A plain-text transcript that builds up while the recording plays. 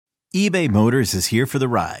eBay Motors is here for the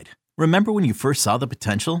ride. Remember when you first saw the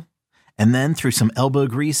potential? And then through some elbow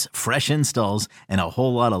grease, fresh installs, and a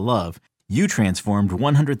whole lot of love, you transformed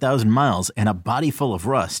 100,000 miles and a body full of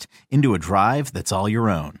rust into a drive that's all your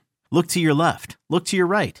own. Look to your left. Look to your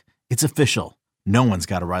right. It's official. No one's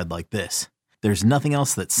got a ride like this. There's nothing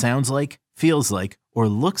else that sounds like, feels like, or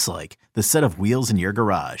looks like the set of wheels in your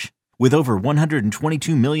garage. With over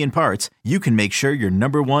 122 million parts, you can make sure your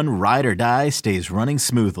number one ride or die stays running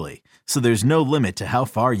smoothly. So there's no limit to how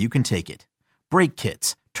far you can take it. Brake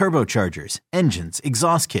kits, turbochargers, engines,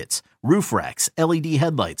 exhaust kits, roof racks, LED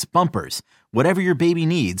headlights, bumpers, whatever your baby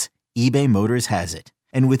needs, eBay Motors has it.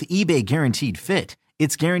 And with eBay Guaranteed Fit,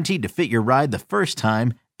 it's guaranteed to fit your ride the first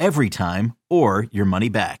time, every time, or your money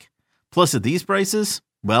back. Plus at these prices,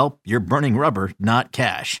 well, you're burning rubber, not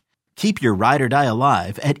cash. Keep your ride or die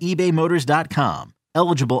alive at ebaymotors.com.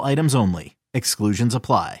 Eligible items only. Exclusions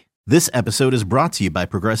apply. This episode is brought to you by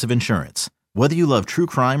Progressive Insurance. Whether you love true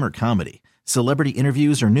crime or comedy, celebrity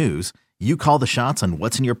interviews or news, you call the shots on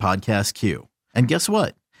what's in your podcast queue. And guess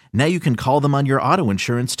what? Now you can call them on your auto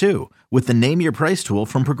insurance too with the Name Your Price tool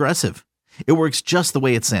from Progressive. It works just the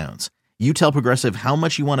way it sounds. You tell Progressive how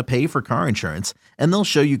much you want to pay for car insurance, and they'll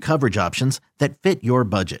show you coverage options that fit your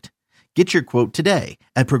budget. Get your quote today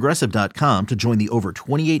at Progressive.com to join the over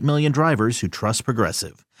 28 million drivers who trust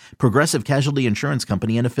Progressive. Progressive Casualty Insurance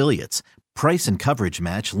Company and Affiliates. Price and coverage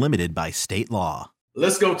match limited by state law.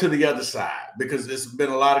 Let's go to the other side because there's been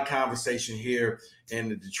a lot of conversation here in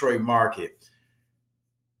the Detroit market.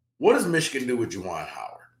 What does Michigan do with Juwan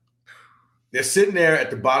Howard? They're sitting there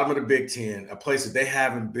at the bottom of the Big Ten, a place that they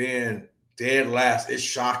haven't been dead last. It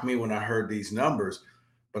shocked me when I heard these numbers.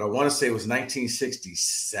 But I want to say it was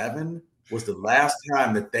 1967 was the last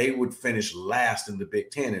time that they would finish last in the Big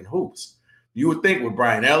Ten in hoops. You would think with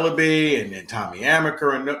Brian Ellaby and Tommy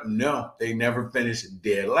Amaker, and no, they never finished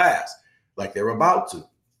dead last like they're about to.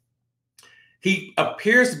 He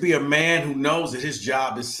appears to be a man who knows that his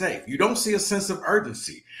job is safe. You don't see a sense of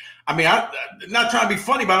urgency. I mean, I'm not trying to be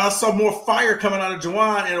funny, but I saw more fire coming out of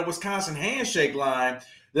Juwan in a Wisconsin handshake line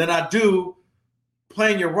than I do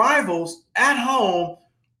playing your rivals at home,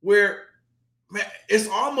 where, man, it's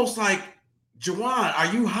almost like, Juwan,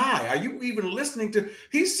 are you high? Are you even listening to?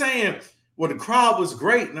 He's saying, well, the crowd was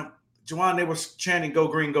great. Now, Juwan, they were chanting, go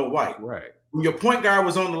green, go white. Right. When your point guard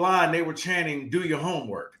was on the line, they were chanting, do your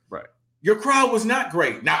homework. Right. Your crowd was not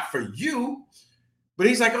great. Not for you. But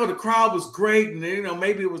he's like, oh, the crowd was great. And,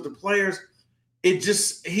 maybe it was the players.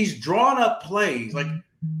 He's drawn up plays. Like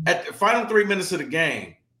at the final 3 minutes of the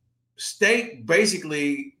game, State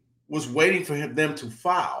basically was waiting for them to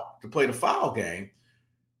play the foul game.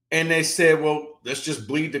 And they said, well, let's just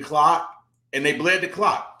bleed the clock. And they bled the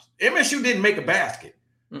clock. MSU didn't make a basket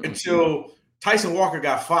until Tyson Walker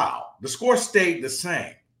got fouled. The score stayed the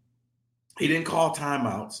same. He didn't call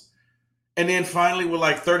timeouts. And then finally, with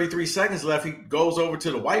like 33 seconds left, he goes over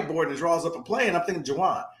to the whiteboard and draws up a play. And I'm thinking,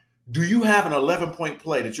 Juwan, do you have an 11-point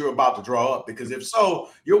play that you're about to draw up? Because if so,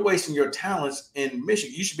 you're wasting your talents in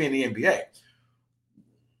Michigan. You should be in the NBA.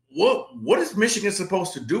 What is Michigan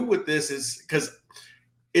supposed to do with this? Is because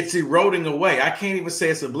it's eroding away. I can't even say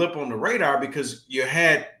it's a blip on the radar because you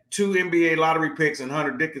had 2 NBA lottery picks and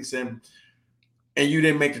Hunter Dickinson, and you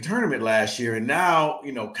didn't make the tournament last year. And now,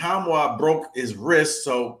 Kamwa broke his wrist.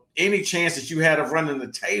 So any chance that you had of running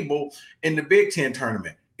the table in the Big Ten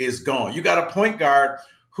tournament is gone. You got a point guard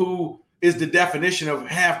who is the definition of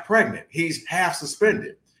half pregnant. He's half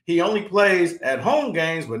suspended. He only plays at home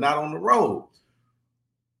games, but not on the road.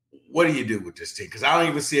 What do you do with this team? Because I don't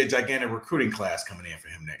even see a gigantic recruiting class coming in for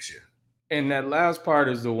him next year. And that last part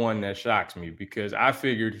is the one that shocks me because I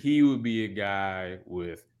figured he would be a guy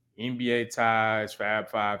with NBA ties, Fab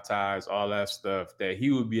Five ties, all that stuff, that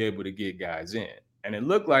he would be able to get guys in. And it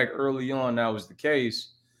looked like early on that was the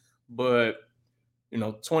case. But,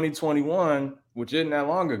 2021, which isn't that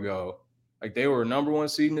long ago, like they were number 1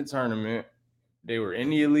 seed in the tournament. They were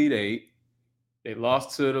in the Elite Eight. They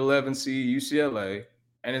lost to the 11 seed UCLA.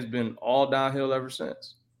 And it's been all downhill ever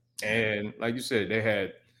since. And like you said, they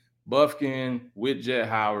had Bufkin with Jet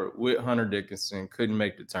Howard, with Hunter Dickinson, couldn't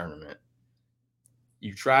make the tournament.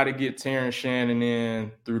 You try to get Terrence Shannon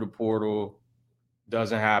in through the portal,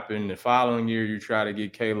 doesn't happen. The following year, you try to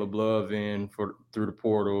get Caleb Love in through the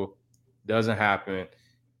portal, doesn't happen.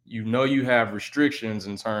 You have restrictions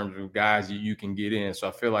in terms of guys that you can get in. So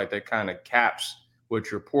I feel like that kind of caps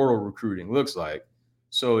what your portal recruiting looks like.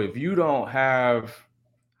 So if you don't have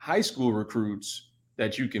high school recruits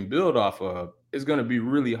that you can build off of, it's going to be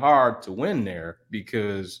really hard to win there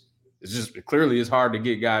because it's hard to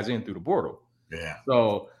get guys in through the portal. Yeah.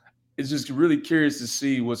 So it's just really curious to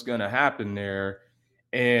see what's going to happen there.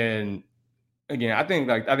 And again, I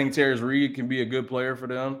think Terrence Reed can be a good player for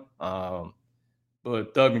them.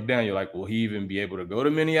 But Doug McDaniel, like, will he even be able to go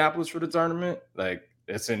to Minneapolis for the tournament? Like,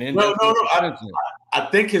 it's an No. indefinite suspension. I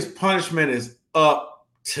think his punishment is up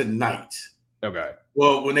tonight. Okay.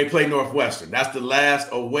 Well, when they play Northwestern, that's the last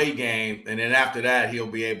away game, and then after that, he'll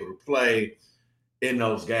be able to play in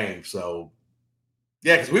those games. So,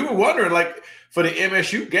 yeah, because we were wondering, like, for the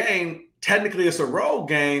MSU game, technically it's a road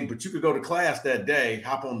game, but you could go to class that day,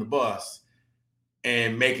 hop on the bus,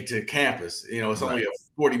 and make it to campus. It's only a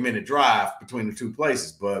 40-minute drive between the two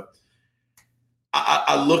places. But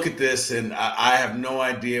I look at this, and I have no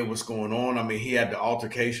idea what's going on. I mean, he had the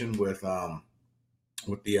altercation with the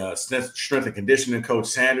strength and conditioning coach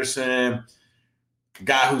Sanderson,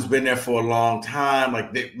 guy who's been there for a long time.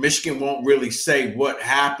 Like, Michigan won't really say what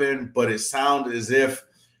happened, but it sounded as if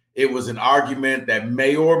it was an argument that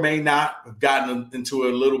may or may not have gotten into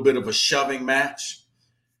a little bit of a shoving match.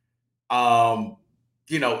 I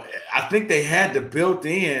think they had the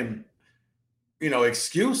built-in,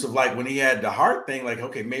 excuse of, like, when he had the heart thing, like,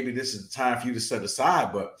 okay, maybe this is the time for you to set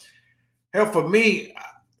aside. But hell, for me,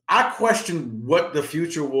 I questioned what the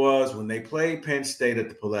future was when they played Penn State at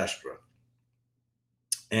the Palestra.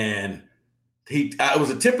 And it was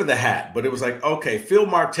a tip of the hat, but it was like, okay, Phil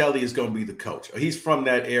Martelli is going to be the coach. He's from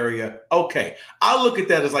that area. Okay. I look at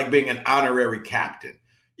that as like being an honorary captain.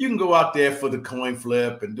 You can go out there for the coin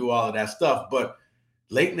flip and do all of that stuff. But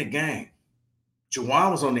late in the game,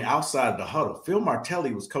 Juwan was on the outside of the huddle. Phil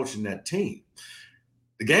Martelli was coaching that team.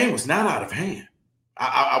 The game was not out of hand.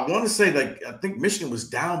 I want to say, like, I think Michigan was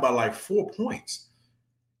down by like 4 points.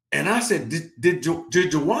 And I said, did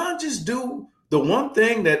Juwan just do the one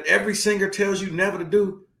thing that every singer tells you never to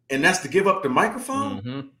do, and that's to give up the microphone?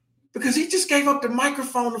 Mm-hmm. Because he just gave up the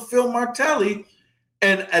microphone to Phil Martelli.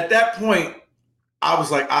 And at that point, I was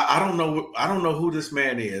like, I don't know who this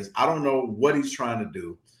man is. I don't know what he's trying to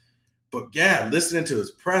do. But yeah, listening to his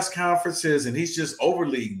press conferences, and he's just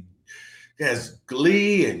overly has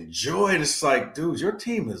glee and joy. And it's like, dude, your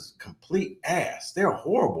team is complete ass. They're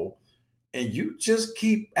horrible. And you just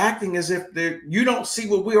keep acting as if you don't see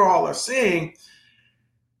what we all are seeing.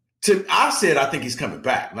 I said, I think he's coming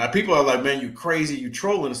back. Now, people are like, man, you crazy, you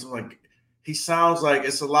trolling. It's like, he sounds like,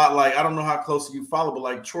 it's a lot like, I don't know how closely you follow, but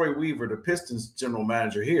like Troy Weaver, the Pistons general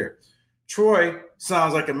manager here. Troy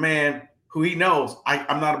sounds like a man who he knows,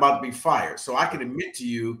 I'm not about to be fired. So I can admit to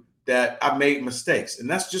you that I made mistakes. And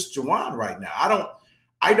that's just Juwan right now.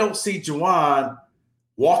 I don't see Juwan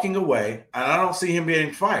walking away, and I don't see him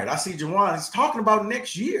getting fired. I see Juwan, he's talking about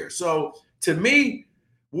next year. So to me,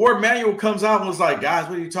 Ward Manuel comes out and was like, guys,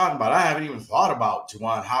 what are you talking about? I haven't even thought about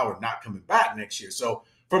Juwan Howard not coming back next year. So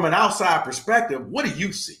from an outside perspective, what do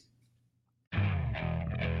you see?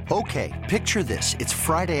 Okay, picture this. It's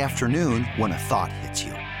Friday afternoon when a thought hits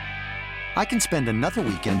you. I can spend another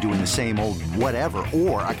weekend doing the same old whatever,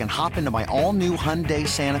 or I can hop into my all-new Hyundai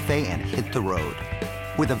Santa Fe and hit the road.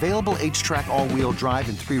 With available H-Track all-wheel drive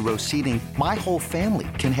and 3-row seating, my whole family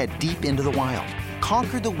can head deep into the wild.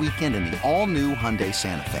 Conquer the weekend in the all-new Hyundai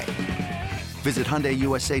Santa Fe. Visit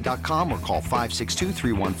HyundaiUSA.com or call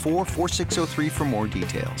 562-314-4603 for more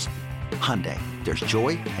details. Hyundai, there's joy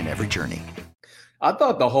in every journey. I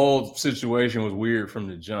thought the whole situation was weird from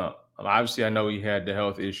the jump. Obviously, I know he had the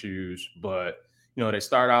health issues, but, they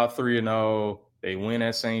start out 3-0. They win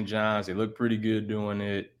at St. John's. They look pretty good doing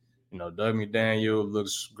it. Doug McDaniel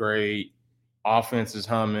looks great. Offense is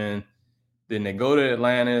humming. Then they go to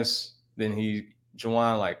Atlantis. Then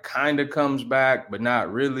Juwan, like, kind of comes back, but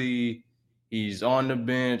not really. He's on the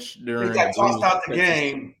bench during. He got tossed out the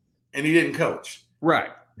game, and he didn't coach. Right.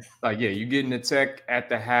 Like, yeah, you get in the tech at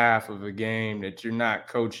the half of a game that you're not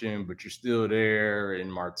coaching, but you're still there,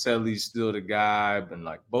 and Martelli's still the guy, and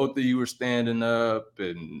like both of you were standing up,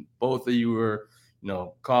 and both of you were,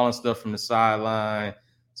 calling stuff from the sideline.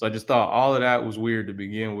 So I just thought all of that was weird to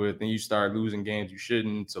begin with. Then you start losing games you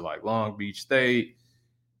shouldn't to like Long Beach State.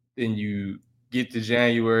 Then you get to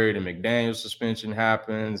January, the McDaniel suspension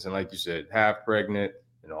happens, and like you said, half pregnant,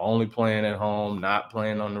 only playing at home, not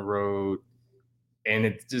playing on the road. And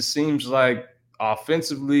it just seems like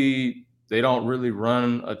offensively, they don't really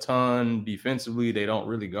run a ton. Defensively, they don't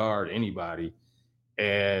really guard anybody.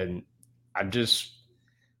 And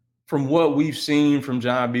from what we've seen from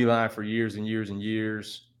John Beilein for years and years and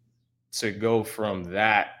years, to go from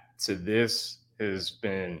that to this has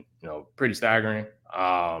been, pretty staggering.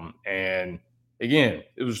 And again,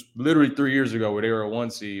 it was literally 3 years ago where they were a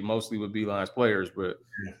 1 seed, mostly with Beilein's players, but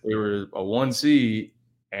they were a 1 seed.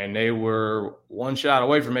 And they were one shot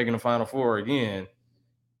away from making the Final Four again.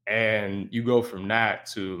 And you go from that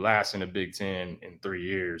to last in the Big Ten in 3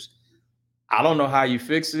 years. I don't know how you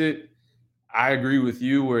fix it. I agree with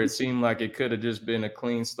you where it seemed like it could have just been a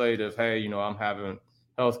clean slate of, hey, I'm having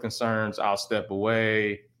health concerns. I'll step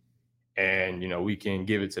away and, we can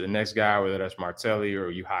give it to the next guy, whether that's Martelli or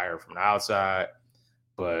you hire from the outside.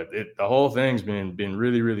 But the whole thing's been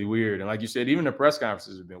really, really weird. And like you said, even the press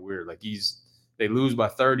conferences have been weird. Like they lose by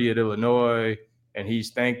 30 at Illinois, and he's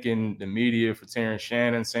thanking the media for Terrence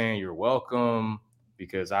Shannon, saying you're welcome,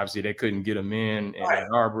 because obviously they couldn't get him in Ann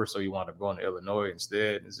Arbor, so he wound up going to Illinois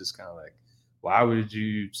instead. And it's just kind of like, why would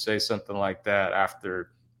you say something like that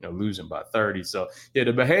after losing by 30? So yeah,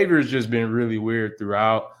 the behavior has just been really weird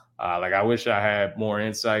throughout. Like I wish I had more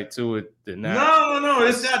insight to it than that. No,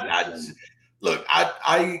 it's not. Look,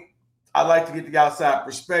 I like to get the outside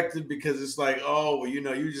perspective because it's like, oh, well,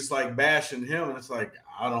 you just like bashing him, and it's like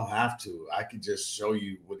I don't have to. I could just show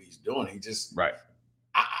you what he's doing. He just right.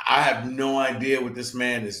 I have no idea what this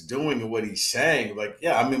man is doing and what he's saying. Like,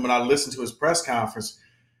 yeah, I mean, when I listened to his press conference,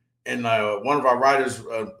 and one of our writers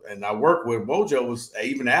and I work with, Mojo, was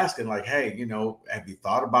even asking, like, hey, have you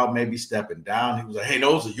thought about maybe stepping down? He was like, hey,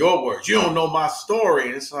 those are your words. You don't know my story.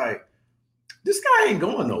 And it's like, this guy ain't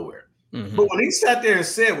going nowhere. Mm-hmm. But when he sat there and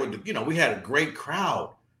said, well, we had a great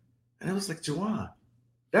crowd. And it was like, Juwan,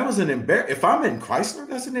 that was an embarrassing. If I'm in Chrysler,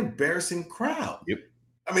 that's an embarrassing crowd. Yep.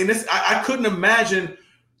 I mean, I couldn't imagine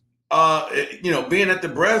being at the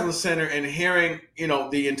Breslin Center and hearing,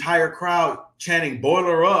 the entire crowd chanting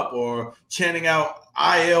 "Boiler Up" or chanting out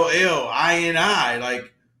 "ILL," "INI."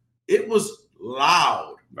 Like, it was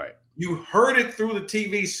loud. Right. You heard it through the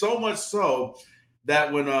TV so much so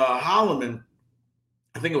that when Holloman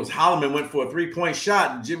went for a 3-point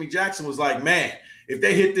shot, and Jimmy Jackson was like, "Man, if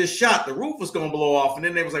they hit this shot, the roof was going to blow off." And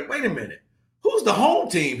then they was like, "Wait a minute, who's the home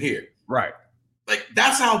team here?" Right. Like,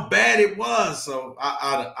 that's how bad it was. So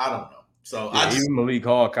I don't know. So yeah, even Malik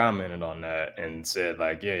Hall commented on that and said,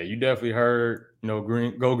 like, yeah, you definitely heard,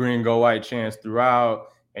 green, go white chants throughout,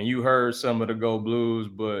 and you heard some of the go blues,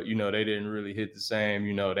 but, they didn't really hit the same.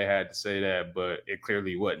 They had to say that, but it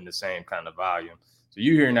clearly wasn't the same kind of volume. So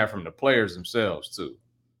you hearing that from the players themselves too.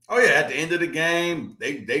 Oh yeah, at the end of the game,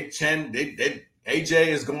 they chant. AJ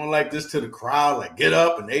is going like this to the crowd, like, get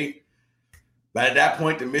up, and but at that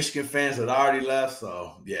point, the Michigan fans had already left.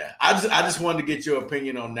 So, yeah, I just wanted to get your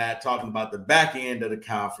opinion on that, talking about the back end of the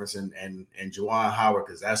conference and Juwan Howard,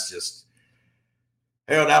 because that's just,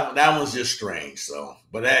 hell, that one's just strange. So,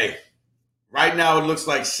 but hey, right now it looks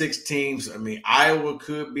like 6 teams. I mean, Iowa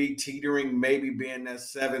could be teetering, maybe being that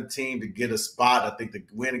 7th team to get a spot. I think the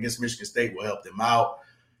win against Michigan State will help them out.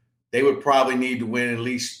 They would probably need to win at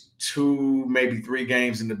least 2, maybe 3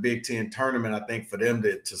 games in the Big Ten tournament, I think, for them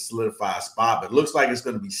to solidify a spot. But it looks like it's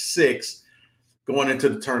going to be 6 going into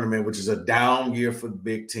the tournament, which is a down year for the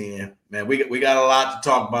Big Ten. Man, we got a lot to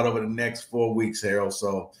talk about over the next 4 weeks, Harold.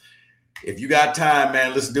 So if you got time,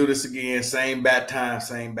 man, let's do this again. Same bat time,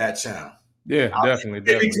 same bat channel. Yeah, definitely.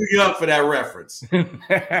 Maybe too young for that reference.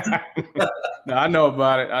 No, I know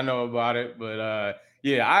about it. But,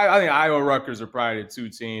 yeah, I think Iowa Rutgers are probably the 2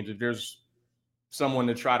 teams. If there's someone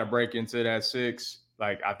to try to break into that 6,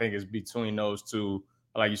 like, I think it's between those 2.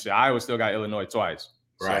 Like you said, Iowa still got Illinois twice.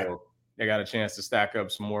 Right. So they got a chance to stack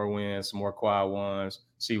up some more wins, some more quad ones,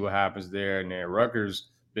 see what happens there. And then Rutgers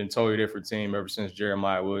been totally different team ever since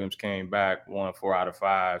Jeremiah Williams came back, won 4 out of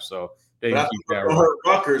 5. So they can keep that right.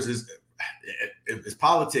 Rutgers is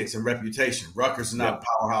politics and reputation. Rutgers is not a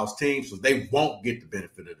powerhouse team, so they won't get the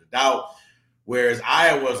benefit of the doubt. Whereas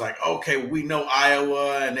Iowa's like, okay, we know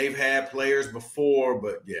Iowa and they've had players before,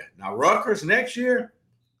 but yeah. Now Rutgers next year,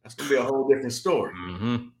 that's going to be a whole different story.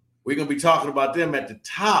 Mm-hmm. We're going to be talking about them at the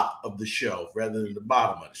top of the show rather than the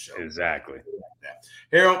bottom of the show. Exactly.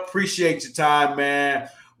 Harold, appreciate your time, man.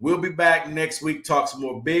 We'll be back next week, talk some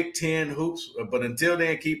more Big Ten hoops. But until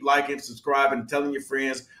then, keep liking, subscribing, and telling your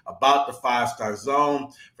friends about the 5-Star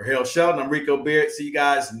Zone. For Harold Shelton, I'm Rico Beard. See you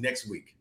guys next week.